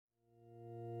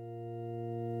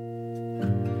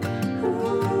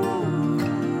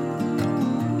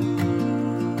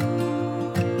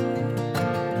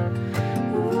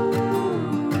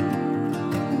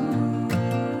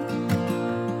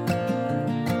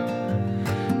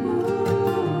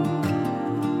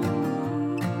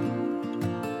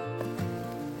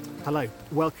Hello,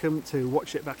 welcome to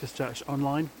Watch It Baptist Church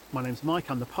Online. My name's Mike,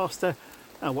 I'm the pastor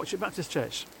at Watch It Baptist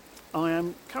Church. I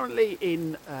am currently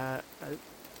in a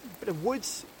bit of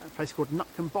woods, a place called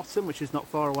Nutcombe Bottom, which is not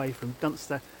far away from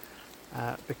Dunster,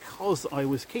 because I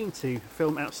was keen to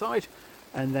film outside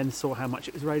and then saw how much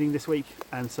it was raining this week,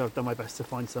 and so I've done my best to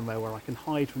find somewhere where I can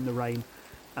hide from the rain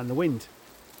and the wind.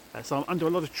 So I'm under a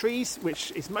lot of trees,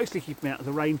 which is mostly keeping me out of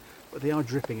the rain, but they are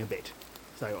dripping a bit.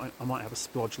 So I might have a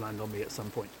splodge land on me at some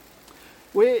point.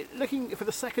 We're looking for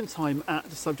the second time at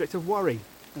the subject of worry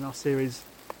in our series,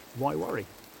 Why Worry?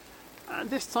 And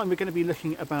this time we're going to be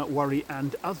looking about worry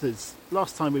and others.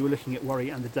 Last time we were looking at worry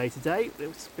and the day-to-day. It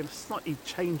was going to slightly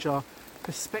change our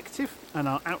perspective and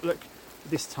our outlook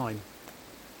this time.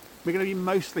 We're going to be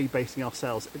mostly basing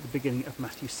ourselves at the beginning of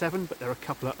Matthew 7, but there are a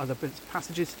couple of other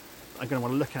passages that I'm going to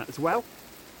want to look at as well.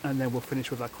 And then we'll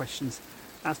finish with our questions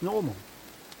as normal.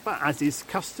 But as is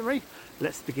customary,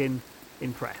 let's begin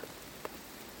in prayer.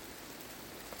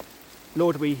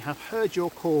 Lord, we have heard your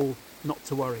call not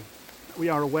to worry. We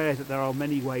are aware that there are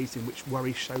many ways in which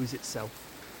worry shows itself.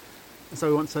 And so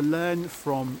we want to learn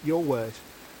from your word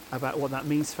about what that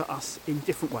means for us in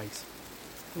different ways.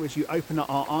 Would you open up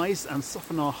our eyes and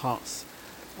soften our hearts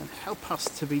and help us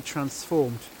to be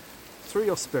transformed through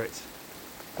your Spirit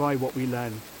by what we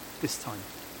learn this time.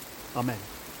 Amen.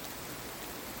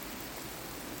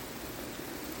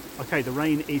 Okay, the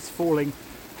rain is falling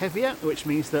heavier, which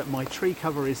means that my tree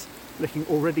cover is looking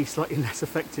already slightly less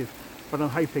effective, but I'm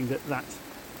hoping that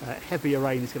heavier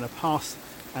rain is going to pass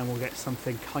and we'll get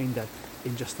something kinder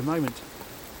in just a moment.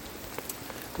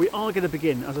 We are going to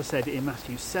begin, as I said, in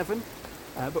Matthew 7,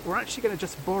 but we're actually going to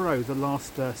just borrow the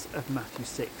last verse of Matthew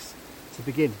 6 to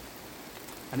begin.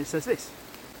 And it says this: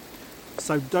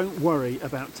 "So don't worry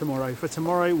about tomorrow, for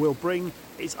tomorrow will bring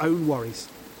its own worries.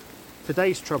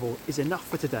 Today's trouble is enough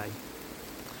for today.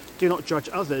 Do not judge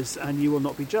others, and you will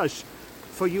not be judged,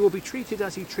 for you will be treated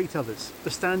as you treat others.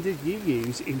 The standard you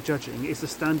use in judging is the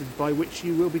standard by which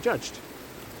you will be judged.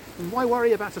 And why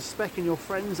worry about a speck in your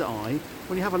friend's eye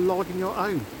when you have a log in your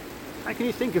own? How can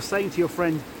you think of saying to your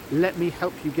friend, 'Let me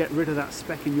help you get rid of that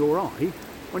speck in your eye,'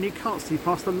 when you can't see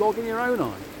past the log in your own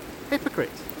eye? Hypocrite!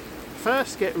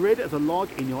 First get rid of the log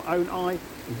in your own eye,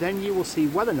 then you will see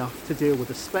well enough to deal with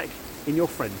the speck in your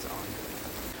friend's eye."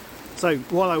 So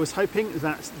while I was hoping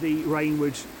that the rain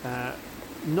would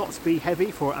not be heavy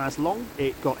for as long,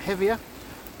 it got heavier.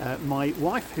 My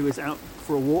wife, who is out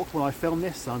for a walk while I film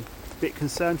this, I'm a bit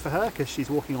concerned for her because she's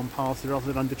walking on paths rather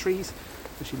than under trees,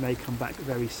 so she may come back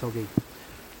very soggy.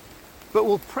 But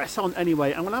we'll press on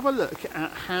anyway, and we'll have a look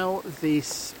at how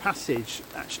this passage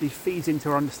actually feeds into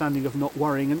our understanding of not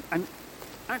worrying, and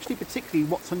actually particularly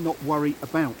what to not worry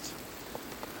about.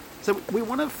 So we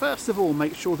want to first of all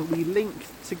make sure that we link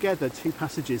together two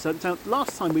passages. So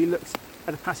last time we looked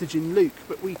at a passage in Luke,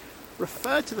 but we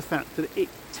referred to the fact that it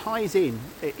ties in,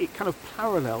 it kind of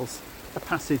parallels a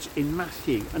passage in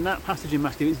Matthew, and that passage in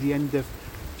Matthew is the end of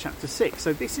chapter 6.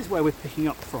 So this is where we're picking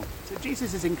up from. So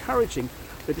Jesus is encouraging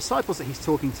the disciples that he's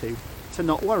talking to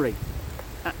not worry,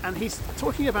 and he's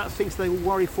talking about things they will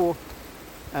worry for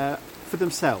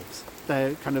themselves.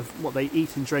 They're kind of what they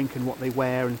eat and drink and what they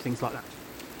wear and things like that.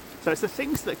 So it's the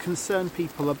things that concern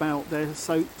people about their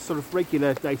sort of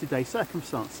regular day-to-day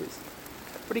circumstances.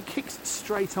 But he kicks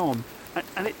straight on,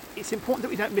 and it's important that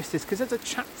we don't miss this, because as a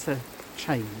chapter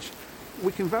change,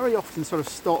 we can very often sort of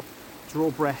stop,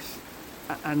 draw breath,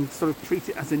 and sort of treat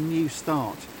it as a new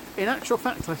start. In actual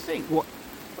fact, I think what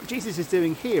Jesus is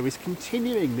doing here is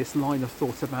continuing this line of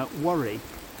thought about worry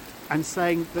and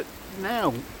saying that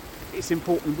now it's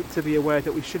important to be aware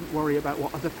that we shouldn't worry about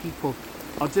what other people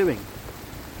are doing.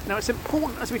 Now, it's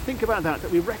important as we think about that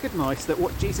we recognise that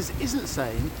what Jesus isn't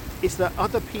saying is that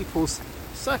other people's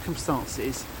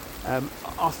circumstances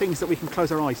are things that we can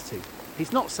close our eyes to.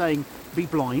 He's not saying be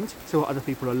blind to what other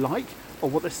people are like or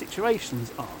what their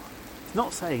situations are. He's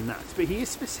not saying that, but he is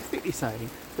specifically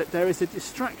saying that there is a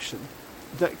distraction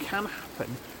that can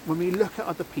happen when we look at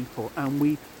other people and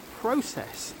we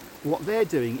process what they're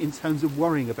doing in terms of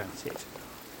worrying about it,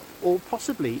 or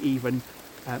possibly even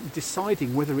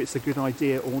deciding whether it's a good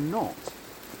idea or not.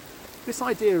 This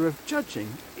idea of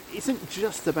judging isn't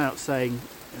just about saying,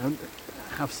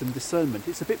 have some discernment.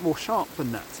 It's a bit more sharp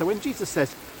than that. So when Jesus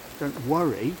says, don't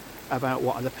worry about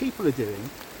what other people are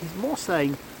doing, he's more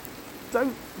saying,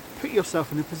 don't put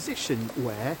yourself in a position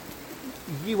where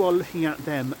you are looking at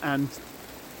them and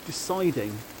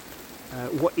deciding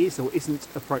what is or isn't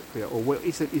appropriate, or what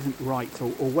isn't right,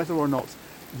 or whether or not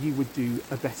you would do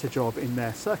a better job in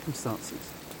their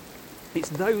circumstances. It's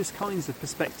those kinds of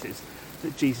perspectives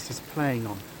that Jesus is playing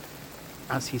on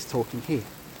as he's talking here.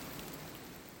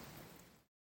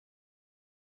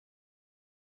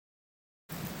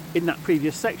 in that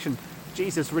previous section,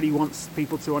 Jesus really wants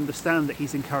people to understand that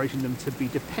he's encouraging them to be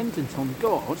dependent on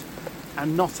God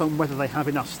and not on whether they have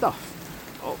enough stuff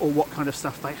or what kind of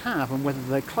stuff they have, and whether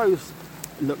their clothes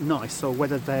look nice or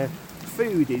whether their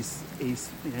food is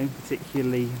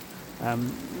particularly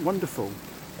wonderful,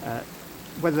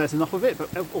 whether there's enough of it, but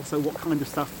also what kind of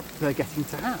stuff they're getting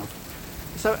to have.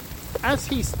 So as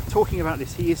he's talking about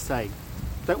this, he is saying,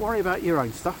 don't worry about your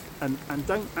own stuff, and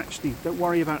don't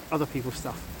worry about other people's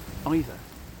stuff either.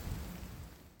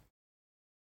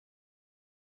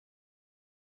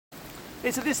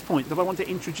 It's at this point that I want to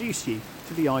introduce you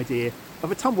to the idea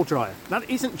of a tumble dryer. That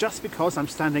isn't just because I'm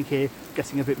standing here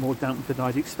getting a bit more damp than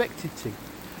I'd expected to,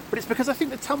 but it's because I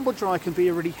think the tumble dryer can be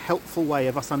a really helpful way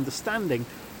of us understanding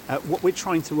what we're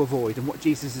trying to avoid and what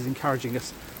Jesus is encouraging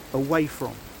us away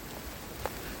from.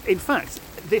 In fact,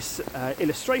 this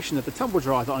illustration of the tumble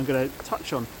dryer that I'm going to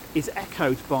touch on is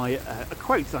echoed by a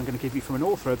quote that I'm going to give you from an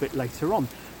author a bit later on.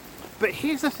 But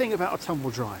here's the thing about a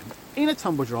tumble dryer. In a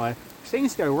tumble dryer,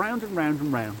 things go round and round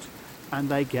and round, and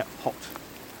they get hot.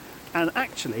 And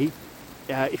actually,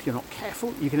 if you're not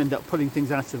careful, you can end up pulling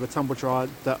things out of a tumble dryer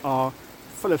that are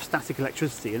full of static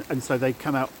electricity, and so they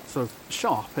come out sort of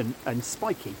sharp and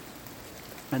spiky,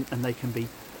 and they can be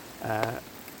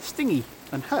stingy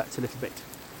and hurt a little bit.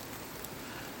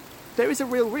 There is a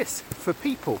real risk for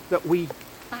people that we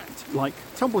act like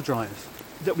tumble dryers,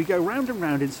 that we go round and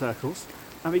round in circles,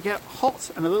 and we get hot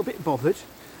and a little bit bothered,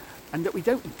 and that we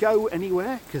don't go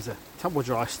anywhere, because a tumble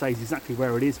dryer stays exactly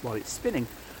where it is while it's spinning.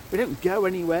 We don't go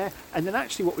anywhere, and then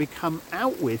actually what we come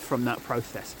out with from that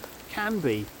process can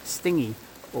be stingy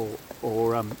or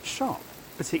sharp,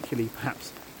 particularly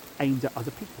perhaps aimed at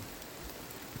other people.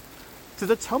 So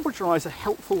the tumble dryer is a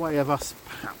helpful way of us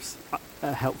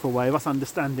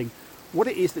understanding what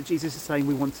it is that Jesus is saying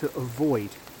we want to avoid.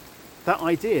 That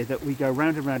idea that we go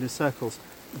round and round in circles,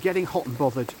 getting hot and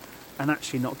bothered, and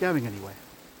actually not going anywhere.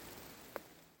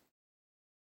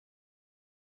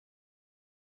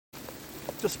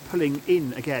 Just pulling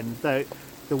in again the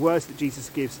words that Jesus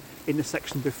gives in the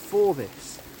section before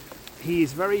this, he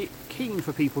is very keen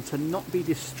for people to not be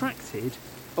distracted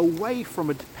away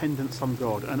from a dependence on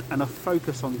God and a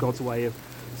focus on God's way of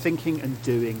thinking and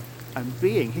doing and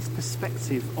being, his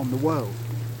perspective on the world.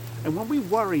 And when we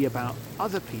worry about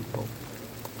other people,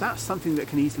 that's something that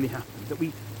can easily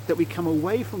happen, that we come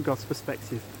away from God's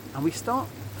perspective and we start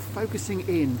focusing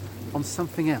in on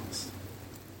something else.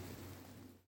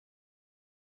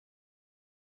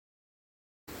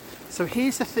 So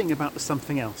here's the thing about the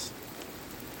something else.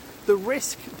 The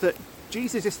risk that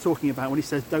Jesus is talking about when he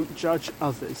says don't judge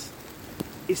others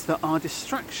is that our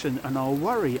distraction and our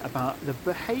worry about the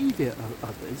behaviour of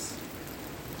others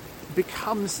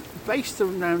becomes based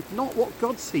around not what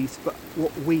God sees but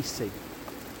what we see.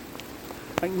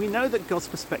 And we know that God's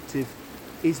perspective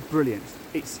is brilliant.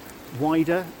 It's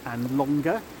wider and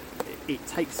longer. It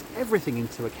takes everything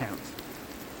into account.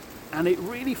 And it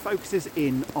really focuses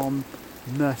in on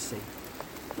mercy.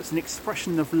 It's an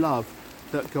expression of love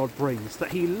that God brings,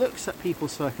 that he looks at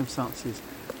people's circumstances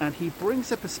and he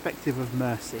brings a perspective of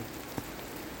mercy,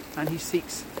 and he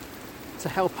seeks to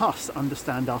help us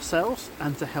understand ourselves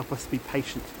and to help us be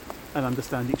patient and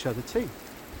understand each other too.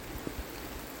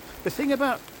 The thing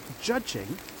about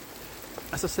judging,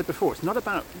 as I said before, it's not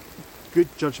about good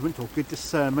judgment or good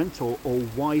discernment or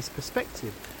wise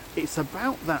perspective. It's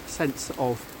about that sense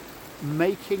of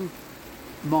making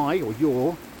my or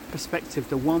your perspective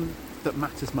the one that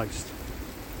matters most.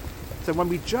 So when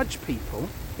we judge people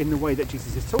in the way that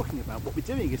Jesus is talking about, what we're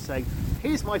doing is saying,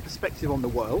 here's my perspective on the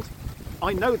world,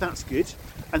 I know that's good,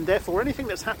 and therefore anything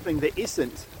that's happening that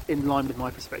isn't in line with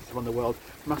my perspective on the world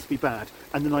must be bad.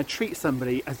 And then I treat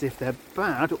somebody as if they're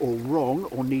bad or wrong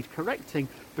or need correcting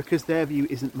because their view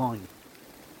isn't mine.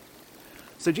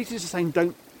 So Jesus is saying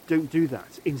don't do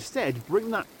that. Instead,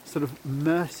 bring that sort of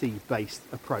mercy-based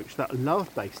approach, that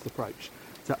love-based approach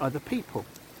to other people.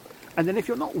 And then if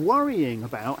you're not worrying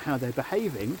about how they're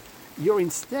behaving, you're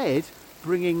instead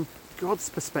bringing God's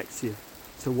perspective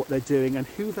to what they're doing and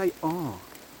who they are.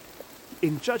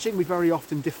 In judging, we very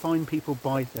often define people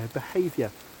by their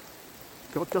behaviour.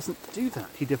 God doesn't do that.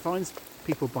 He defines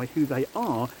people by who they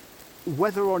are,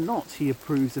 whether or not he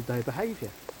approves of their behaviour.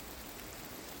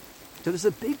 So there's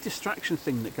a big distraction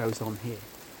thing that goes on here.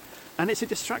 And it's a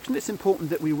distraction that's important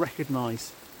that we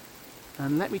recognise.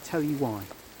 And let me tell you why.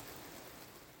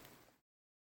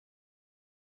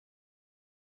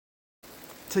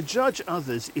 To judge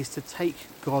others is to take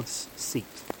God's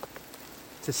seat,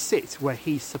 to sit where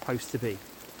he's supposed to be,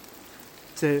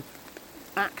 to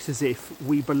act as if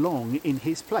we belong in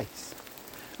his place.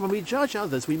 When we judge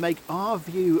others, we make our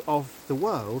view of the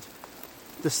world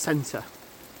the centre,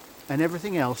 and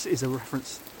everything else is a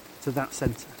reference to that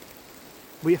centre.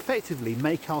 We effectively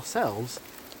make ourselves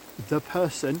the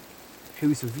person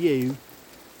whose view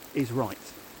is right,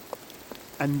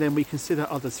 and then we consider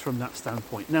others from that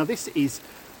standpoint. Now this is,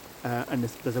 and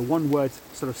there's a one-word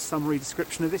sort of summary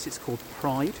description of this, it's called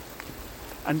pride.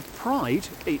 And pride,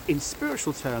 in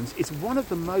spiritual terms, is one of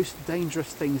the most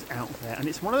dangerous things out there, and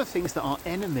it's one of the things that our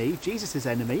enemy, Jesus'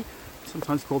 enemy,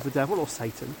 sometimes called the devil or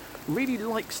Satan, really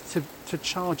likes to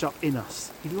charge up in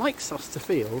us. He likes us to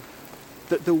feel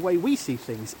that the way we see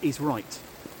things is right,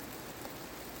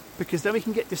 because then we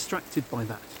can get distracted by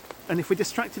that. And if we're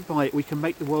distracted by it, we can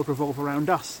make the world revolve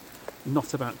around us,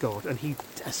 not about God. And he's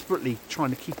desperately trying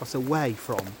to keep us away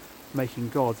from making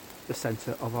God the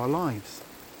centre of our lives.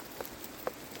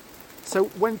 So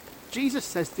when Jesus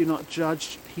says do not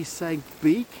judge, he's saying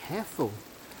be careful,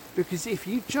 because if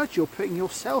you judge, you're putting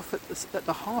yourself at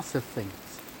the heart of things.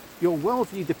 Your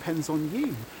worldview depends on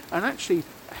you. And actually,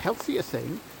 a healthier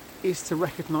thing is to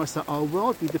recognise that our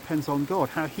worldview depends on God,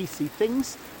 how he sees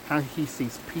things, how he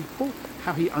sees people,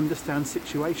 how he understands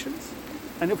situations.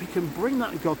 And if we can bring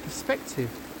that God perspective,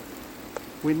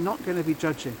 we're not going to be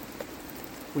judging.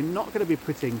 We're not going to be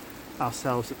putting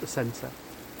ourselves at the centre.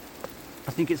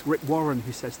 I think it's Rick Warren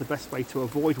who says the best way to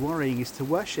avoid worrying is to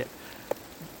worship,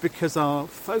 because our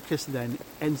focus then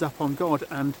ends up on God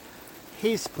and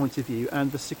his point of view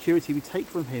and the security we take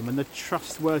from him and the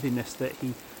trustworthiness that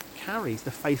he carries,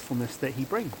 the faithfulness that he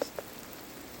brings.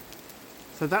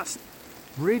 So that's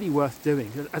really worth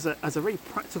doing as a very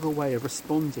practical way of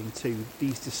responding to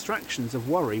these distractions of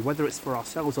worry, whether it's for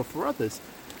ourselves or for others,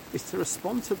 is to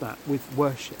respond to that with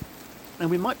worship.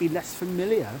 And we might be less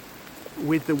familiar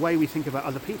with the way we think about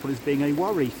other people as being a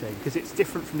worry thing, because it's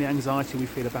different from the anxiety we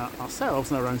feel about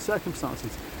ourselves and our own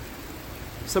circumstances.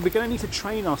 So we're going to need to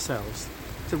train ourselves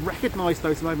to recognise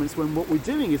those moments when what we're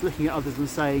doing is looking at others and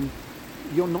saying,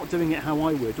 you're not doing it how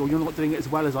I would, or you're not doing it as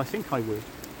well as I think I would.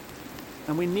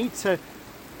 And we need to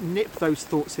nip those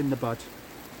thoughts in the bud.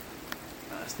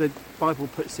 As the Bible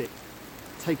puts it,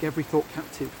 take every thought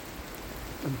captive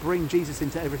and bring Jesus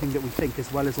into everything that we think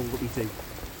as well as all that we do.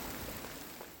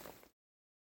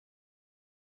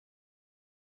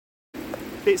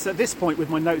 It's at this point, with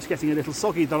my notes getting a little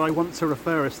soggy, that I want to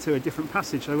refer us to a different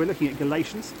passage. So we're looking at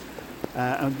Galatians,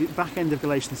 and the back end of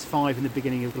Galatians 5 and the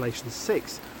beginning of Galatians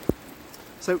 6.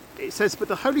 So it says, but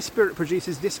the Holy Spirit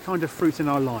produces this kind of fruit in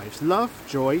our lives: love,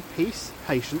 joy, peace,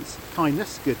 patience,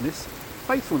 kindness, goodness,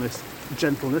 faithfulness,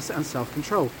 gentleness and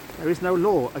self-control. There is no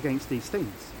law against these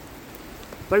things.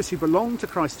 Those who belong to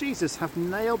Christ Jesus have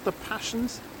nailed the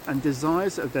passions and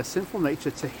desires of their sinful nature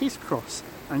to his cross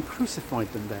and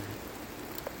crucified them there.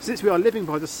 Since we are living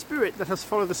by the Spirit, let us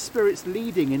follow the Spirit's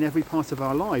leading in every part of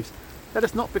our lives. Let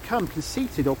us not become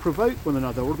conceited or provoke one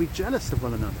another or be jealous of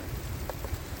one another.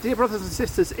 Dear brothers and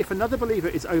sisters, if another believer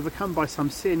is overcome by some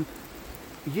sin,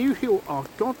 you who are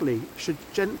godly should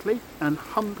gently and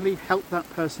humbly help that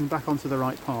person back onto the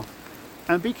right path.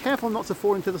 And be careful not to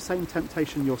fall into the same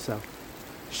temptation yourself.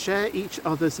 Share each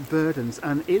other's burdens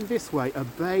and in this way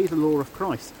obey the law of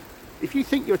Christ. If you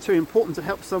think you're too important to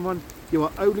help someone, you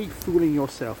are only fooling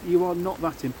yourself. You are not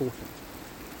that important.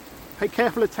 Pay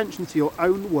careful attention to your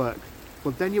own work,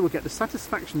 for then you will get the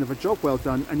satisfaction of a job well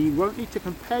done, and you won't need to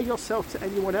compare yourself to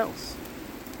anyone else.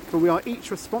 For we are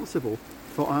each responsible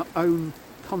for our own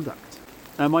conduct.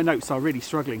 Now, my notes are really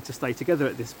struggling to stay together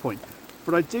at this point,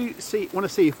 but I do want to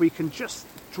see if we can just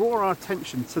draw our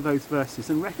attention to those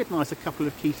verses and recognise a couple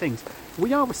of key things.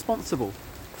 We are responsible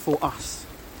for us.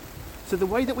 So the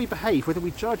way that we behave, whether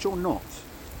we judge or not,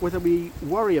 whether we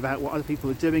worry about what other people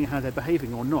are doing, how they're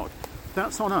behaving or not,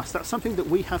 that's on us. That's something that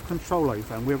we have control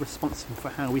over, and we're responsible for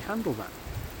how we handle that.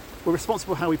 We're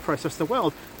responsible for how we process the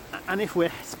world. And if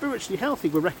we're spiritually healthy,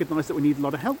 we recognise that we need a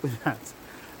lot of help with that.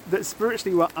 That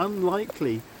spiritually we're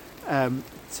unlikely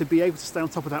to be able to stay on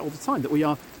top of that all the time. That we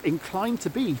are inclined to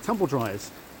be tumble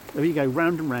dryers. We go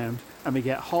round and round, and we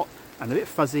get hot and a bit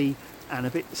fuzzy and a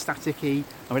bit staticky,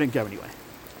 and we don't go anywhere.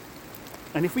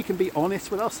 And if we can be honest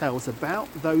with ourselves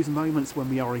about those moments when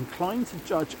we are inclined to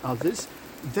judge others,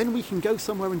 then we can go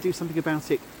somewhere and do something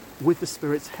about it with the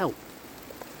Spirit's help.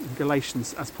 In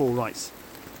Galatians, as Paul writes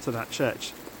to that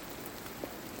church,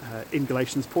 in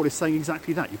Galatians, Paul is saying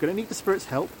exactly that. You're going to need the Spirit's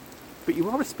help, but you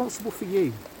are responsible for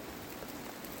you.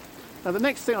 Now, the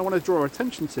next thing I want to draw our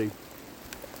attention to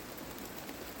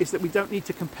is that we don't need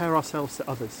to compare ourselves to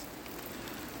others.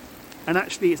 And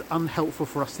actually, it's unhelpful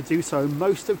for us to do so.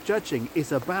 Most of judging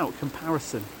is about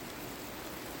comparison.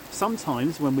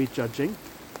 Sometimes when we're judging,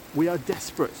 we are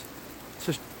desperate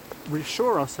to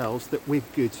reassure ourselves that we're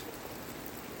good.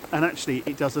 And actually,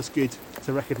 it does us good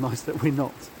to recognise that we're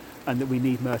not, and that we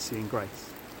need mercy and grace.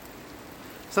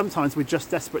 Sometimes we're just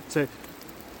desperate to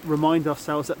remind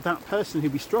ourselves that that person who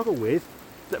we struggle with,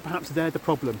 that perhaps they're the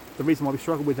problem. The reason why we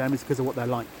struggle with them is because of what they're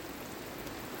like.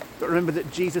 But remember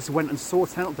that Jesus went and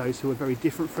sought out those who were very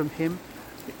different from him,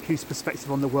 whose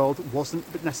perspective on the world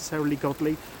wasn't necessarily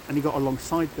godly, and he got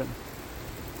alongside them.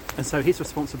 And so his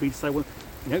response would be to say, well,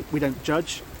 we don't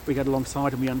judge, we get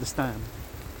alongside and we understand.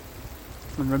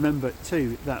 And remember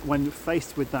too that when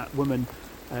faced with that woman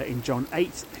in John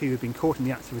 8 who had been caught in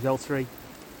the act of adultery,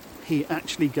 he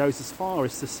actually goes as far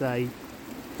as to say,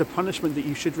 the punishment that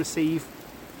you should receive,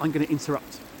 I'm going to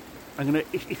interrupt. I'm going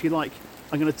to, if you like,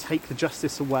 I'm going to take the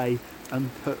justice away and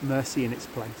put mercy in its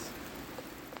place.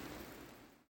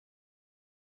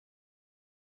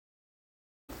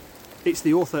 It's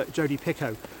the author Jodi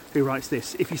Picoult who writes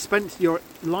this: if you spent your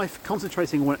life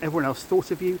concentrating on what everyone else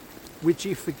thought of you, would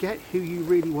you forget who you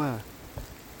really were?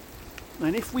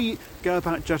 And if we go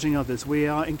about judging others, we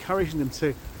are encouraging them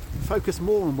to focus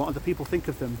more on what other people think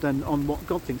of them than on what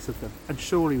God thinks of them. And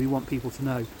surely we want people to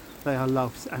know they are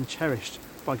loved and cherished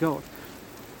by God.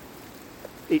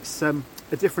 It's a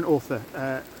different author,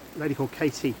 a lady called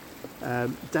Katie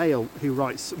Dale, who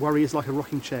writes, worry is like a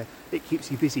rocking chair. It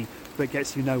keeps you busy, but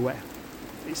gets you nowhere.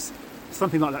 It's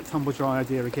something like that tumble dry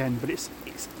idea again, but it's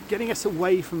getting us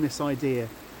away from this idea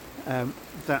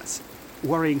that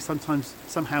worrying sometimes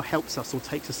somehow helps us or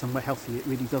takes us somewhere healthy. It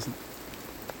really doesn't.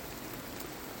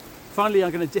 Finally,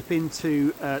 I'm going to dip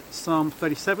into Psalm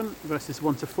 37, verses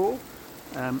 1 to 4,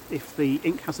 if the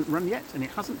ink hasn't run yet, and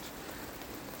it hasn't.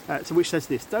 To which says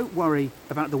this: don't worry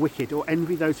about the wicked or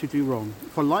envy those who do wrong,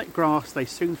 for like grass they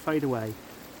soon fade away,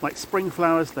 like spring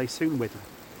flowers they soon wither.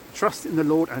 Trust in the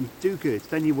Lord and do good,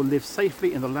 then you will live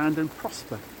safely in the land and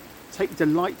prosper. Take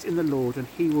delight in the Lord and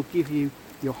he will give you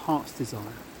your heart's desire.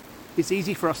 It's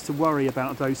easy for us to worry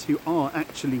about those who are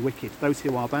actually wicked, those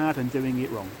who are bad and doing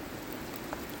it wrong.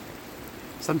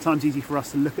 Sometimes easy for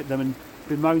us to look at them and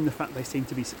bemoan the fact they seem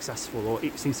to be successful, or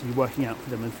it seems to be working out for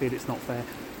them, and feel it's not fair.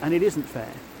 And it isn't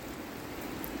fair.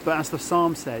 But as the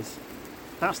psalm says,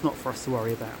 that's not for us to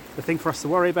worry about. The thing for us to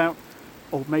worry about,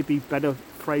 or maybe better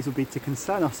phrase would be to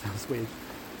concern ourselves with,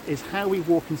 is how we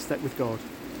walk in step with God.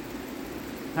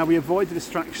 How we avoid the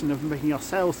distraction of making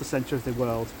ourselves the centre of the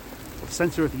world, or the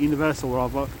centre of the universe, or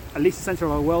at least the centre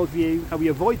of our worldview. How we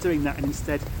avoid doing that and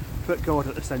instead put God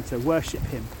at the centre, worship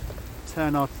him,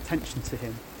 turn our attention to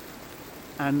him,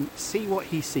 and see what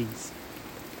he sees.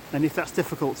 And if that's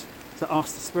difficult, to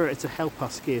ask the Spirit to help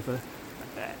us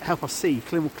help us see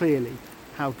clearly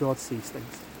how God sees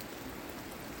things.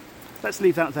 Let's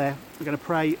leave that there. We're going to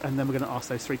pray, and then we're going to ask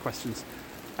those three questions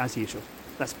as usual.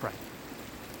 Let's pray.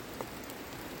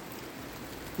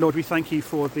 Lord, we thank you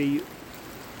for the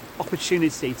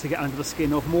opportunity to get under the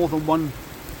skin of more than one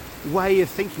way of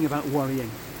thinking about worrying.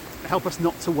 Help us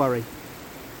not to worry.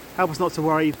 Help us not to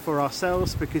worry for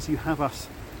ourselves, because you have us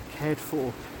cared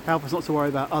for. Help us not to worry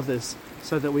about others,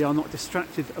 so that we are not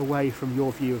distracted away from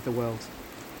your view of the world.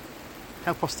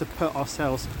 Help us to put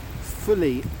ourselves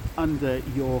fully under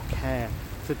your care,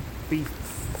 to be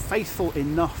faithful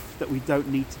enough that we don't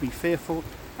need to be fearful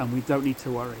and we don't need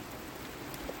to worry.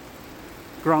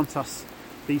 Grant us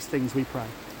these things, we pray.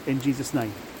 In Jesus'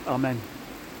 name, amen.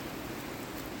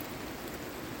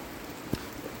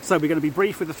 So we're going to be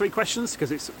brief with the three questions,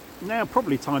 because it's now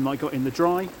probably time I got in the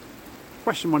dry.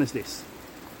 Question one is this: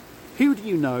 who do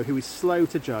you know who is slow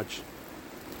to judge,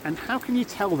 and how can you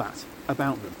tell that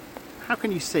about them? How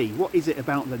can you see? What is it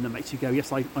about them that makes you go,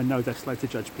 yes, I know they're slow to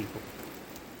judge people?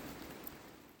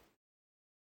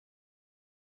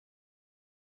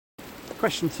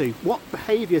 Question two: what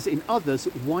behaviours in others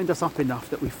wind us up enough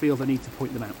that we feel the need to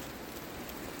point them out?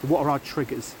 So what are our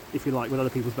triggers, if you like, with other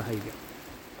people's behaviour?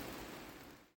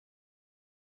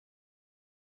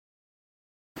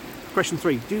 Question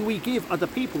three: do we give other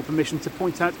people permission to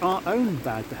point out our own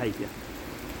bad behaviour?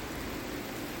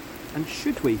 And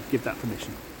should we give that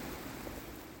permission?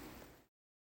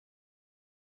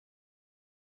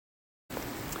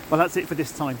 Well, that's it for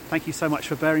this time. Thank you so much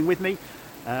for bearing with me,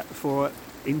 for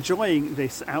enjoying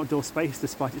this outdoor space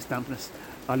despite its dampness.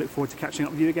 I look forward to catching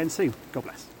up with you again soon. God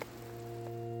bless.